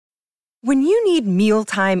When you need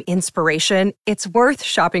mealtime inspiration, it's worth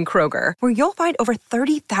shopping Kroger, where you'll find over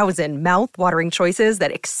 30,000 mouth-watering choices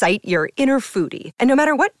that excite your inner foodie. And no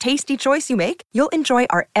matter what tasty choice you make, you'll enjoy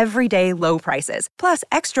our everyday low prices, plus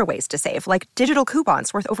extra ways to save, like digital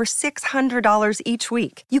coupons worth over $600 each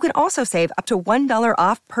week. You can also save up to $1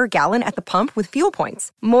 off per gallon at the pump with fuel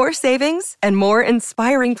points. More savings and more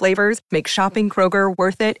inspiring flavors make shopping Kroger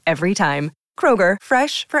worth it every time. Kroger,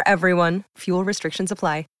 fresh for everyone. Fuel restrictions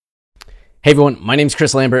apply. Hey everyone, my name's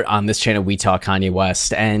Chris Lambert. On this channel, we talk Kanye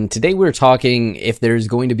West, and today we're talking if there's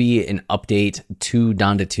going to be an update to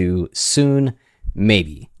Donda 2 soon,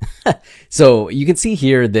 maybe. So you can see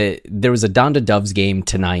here that there was a Donda Doves game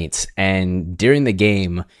tonight, and during the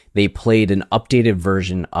game, they played an updated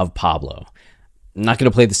version of Pablo. I'm not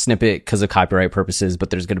going to play the snippet because of copyright purposes, but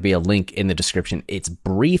there's going to be a link in the description. It's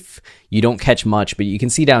brief. You don't catch much, but you can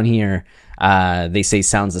see down here, they say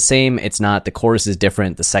sounds the same. It's not. The chorus is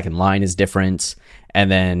different. The second line is different.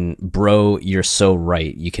 And then, bro, you're so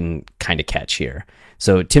right. You can kind of catch here.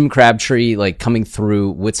 So Tim Crabtree, like, coming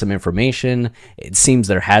through with some information. It seems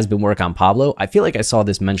there has been work on Pablo. I feel like I saw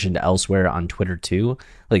this mentioned elsewhere on Twitter too.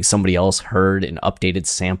 Like somebody else heard an updated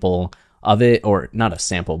sample of it, or not a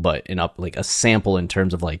sample, but a sample in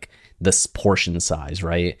terms of like this portion size,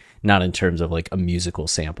 right? Not in terms of like a musical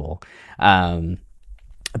sample.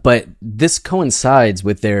 But this coincides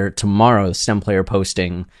with their tomorrow STEM Player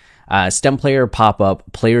posting. STEM Player pop-up,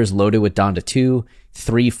 players loaded with Donda 2,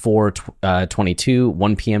 3/4/22,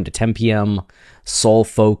 1 p.m. to 10 p.m. Soul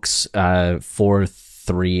Folks,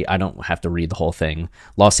 4/3, I don't have to read the whole thing,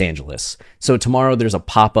 Los Angeles. So tomorrow there's a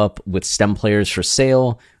pop-up with STEM Players for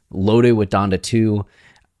sale, loaded with Donda 2.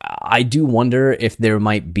 I do wonder if there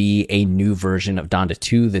might be a new version of Donda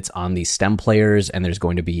 2 that's on these STEM Players, and there's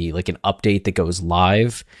going to be like an update that goes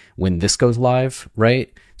live when this goes live,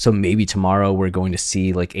 right? So maybe tomorrow we're going to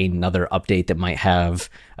see like another update that might have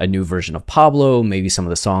a new version of Pablo, maybe some of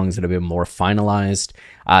the songs that have been more finalized.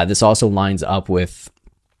 This also lines up with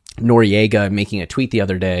Noriega making a tweet the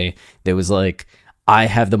other day that was like, I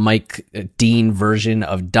have the Mike Dean version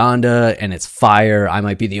of Donda and it's fire. I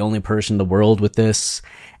might be the only person in the world with this.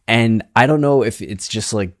 And I don't know if it's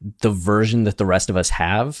just like the version that the rest of us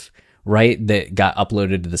have, right? That got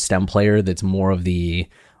uploaded to the STEM Player. That's more of the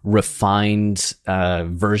refined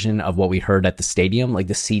version of what we heard at the stadium, like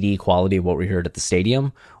the CD quality of what we heard at the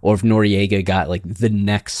stadium. Or if Noriega got like the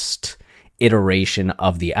next iteration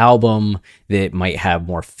of the album that might have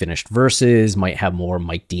more finished verses, might have more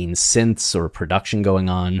Mike Dean synths or production going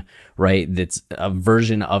on, right? That's a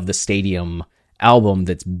version of the stadium album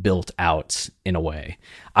that's built out in a way.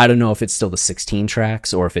 I don't know if it's still the 16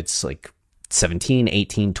 tracks or if it's like 17,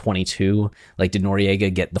 18, 22. Like, did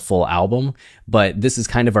Noriega get the full album? But this is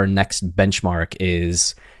kind of our next benchmark,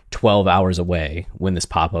 is 12 hours away when this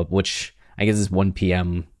pop-up, which I guess is 1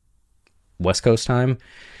 p.m. West Coast time.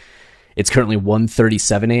 It's currently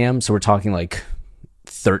 1:37 a.m., so we're talking like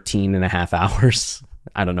 13 and a half hours.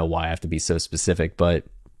 I don't know why I have to be so specific, but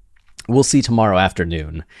we'll see tomorrow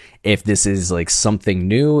afternoon if this is like something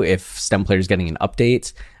new, if STEM Player's getting an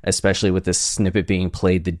update, especially with this snippet being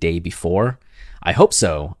played the day before. I hope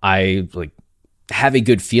so. I like have a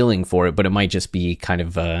good feeling for it, but it might just be kind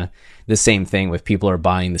of the same thing with people are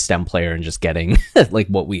buying the STEM Player and just getting like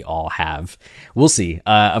what we all have. We'll see.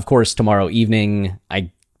 Of course, tomorrow evening,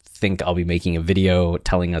 I think I'll be making a video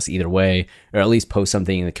telling us either way, or at least post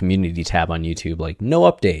something in the community tab on YouTube, like no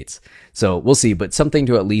updates. So we'll see, but something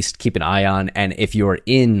to at least keep an eye on. And if you're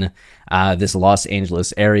in this Los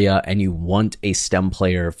Angeles area and you want a STEM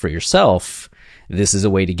Player for yourself, this is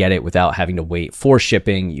a way to get it without having to wait for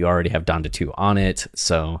shipping. You already have Donda 2 on it.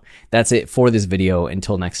 So that's it for this video.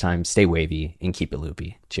 Until next time, stay wavy and keep it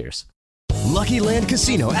loopy. Cheers. Lucky Land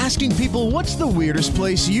Casino, asking people, what's the weirdest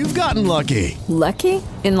place you've gotten lucky? Lucky?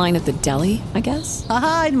 In line at the deli, I guess?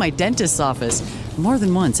 Aha, in my dentist's office. More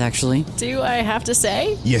than once, actually. Do I have to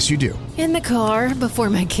say? Yes, you do. In the car before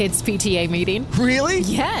my kids' PTA meeting. Really?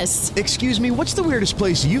 Yes. Excuse me, what's the weirdest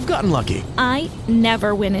place you've gotten lucky? I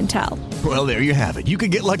never win and tell. Well, there you have it. You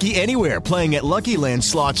can get lucky anywhere, playing at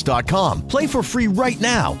LuckyLandSlots.com. Play for free right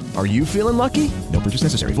now. Are you feeling lucky? No purchase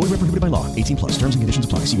necessary. Void where prohibited by law. 18+. Terms and conditions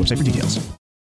apply. See website for details.